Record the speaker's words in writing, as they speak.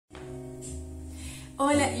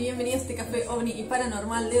Hola y bienvenidos a este café ovni y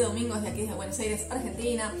paranormal de domingos de aquí de Buenos Aires,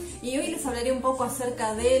 Argentina. Y hoy les hablaré un poco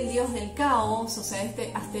acerca del Dios del Caos, o sea,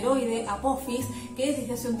 este asteroide Apophis, que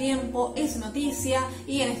desde hace un tiempo es noticia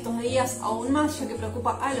y en estos días aún más, ya que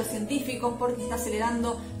preocupa a los científicos porque está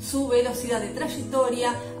acelerando su velocidad de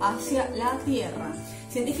trayectoria hacia la Tierra.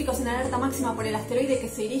 Científicos en alerta máxima por el asteroide que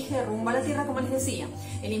se dirige rumbo a la Tierra, como les decía.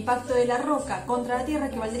 El impacto de la roca contra la Tierra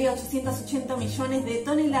equivaldría a 880 millones de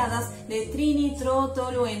toneladas de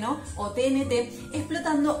trinitrotolueno o TNT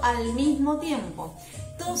explotando al mismo tiempo.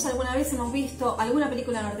 Todos alguna vez hemos visto alguna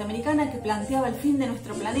película norteamericana que planteaba el fin de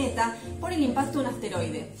nuestro planeta por el impacto de un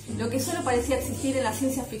asteroide. Lo que solo parecía existir en la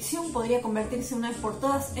ciencia ficción podría convertirse una vez por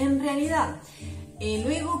todas en realidad.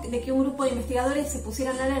 Luego de que un grupo de investigadores se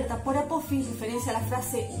pusieran en alerta por Apophis, referencia a la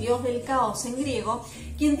frase Dios del Caos en griego,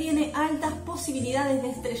 quien tiene altas posibilidades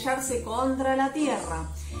de estrellarse contra la Tierra.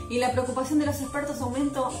 Y la preocupación de los expertos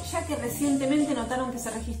aumentó, ya que recientemente notaron que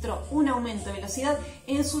se registró un aumento de velocidad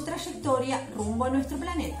en su trayectoria rumbo a nuestro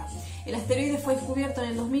planeta. El asteroide fue descubierto en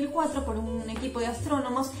el 2004 por un equipo de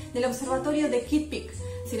astrónomos del observatorio de Kitt Peak.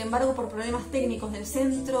 Sin embargo, por problemas técnicos del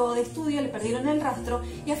centro de estudio le perdieron el rastro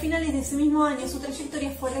y a finales de ese mismo año su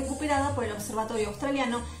trayectoria fue recuperada por el observatorio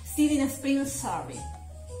australiano Siding Spring Survey.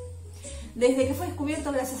 Desde que fue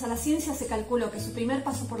descubierto gracias a la ciencia, se calculó que su primer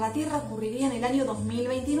paso por la Tierra ocurriría en el año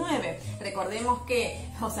 2029. Recordemos que,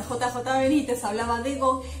 JJ Benítez hablaba de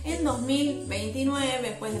GOG en 2029,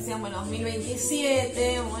 después decían,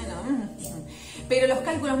 2027, Pero los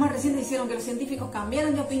cálculos más recientes hicieron que los científicos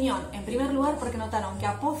cambiaran de opinión. En primer lugar, porque notaron que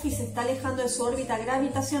Apophis se está alejando de su órbita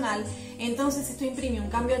gravitacional, entonces esto imprime un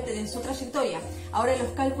cambio en su trayectoria. Ahora los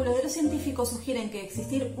cálculos de los científicos sugieren que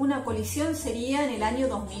existir una colisión sería en el año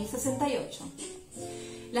 2068.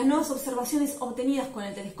 Las nuevas observaciones obtenidas con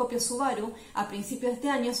el telescopio Subaru a principios de este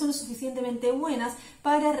año son lo suficientemente buenas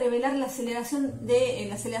para revelar la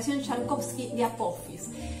aceleración Charkovsky de Apophis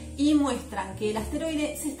y muestran que el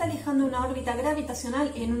asteroide se está alejando de una órbita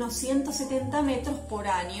gravitacional en unos 170 metros por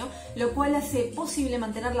año, lo cual hace posible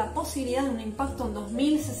mantener la posibilidad de un impacto en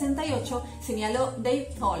 2068, señaló Dave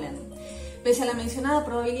Tholen. Pese a la mencionada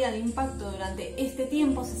probabilidad de impacto durante este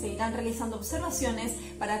tiempo, se seguirán realizando observaciones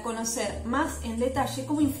para conocer más en detalle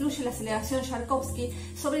cómo influye la aceleración Charkovsky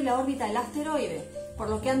sobre la órbita del asteroide, por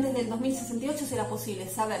lo que antes del 2068 será posible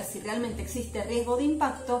saber si realmente existe riesgo de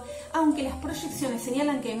impacto, aunque las proyecciones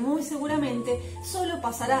señalan que muy seguramente solo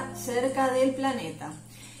pasará cerca del planeta.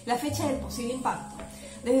 La fecha del posible impacto.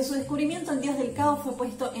 Desde su descubrimiento, el Dios del Caos fue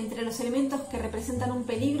puesto entre los elementos que representan un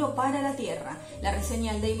peligro para la Tierra. La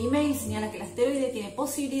reseña del Daily Mail señala que el asteroide tiene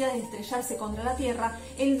posibilidades de estrellarse contra la Tierra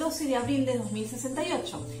el 12 de abril de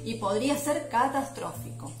 2068 y podría ser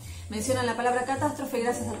catastrófico. Mencionan la palabra catástrofe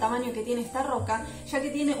gracias al tamaño que tiene esta roca, ya que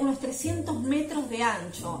tiene unos 300 metros de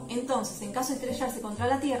ancho. Entonces, en caso de estrellarse contra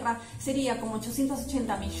la Tierra, sería como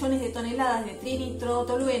 880 millones de toneladas de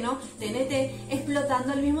trinitrotolueno, TNT,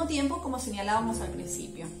 explotando al mismo tiempo, como señalábamos al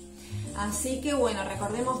principio. Así que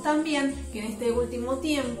recordemos también que en este último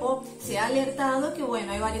tiempo se ha alertado que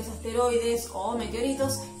hay varios asteroides o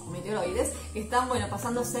meteoritos meteoroides que están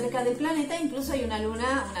pasando cerca del planeta. Incluso hay una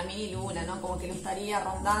luna, una mini luna, ¿no? Como que lo estaría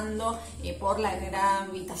rondando por la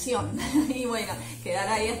gravitación y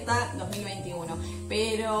quedará ahí hasta 2021.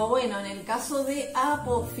 Pero en el caso de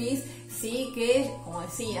Apophis sí que, como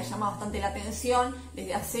decía, llama bastante la atención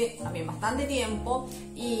desde hace también bastante tiempo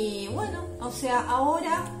y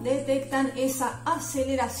ahora detectan esa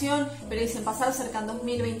aceleración, pero dicen pasar cerca en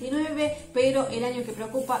 2029, pero el año que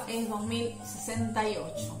preocupa es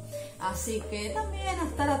 2068. Así que también a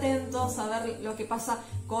estar atentos a ver lo que pasa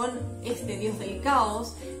con este Dios del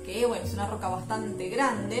Caos, que es una roca bastante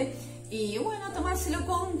grande y tomárselo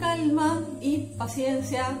con calma y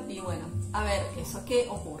paciencia y a ver eso, qué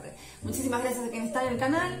ocurre. Muchísimas gracias a quienes están en el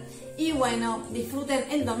canal y disfruten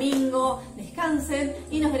el domingo, descansen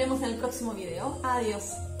y nos veremos en el próximo video.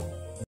 Adiós.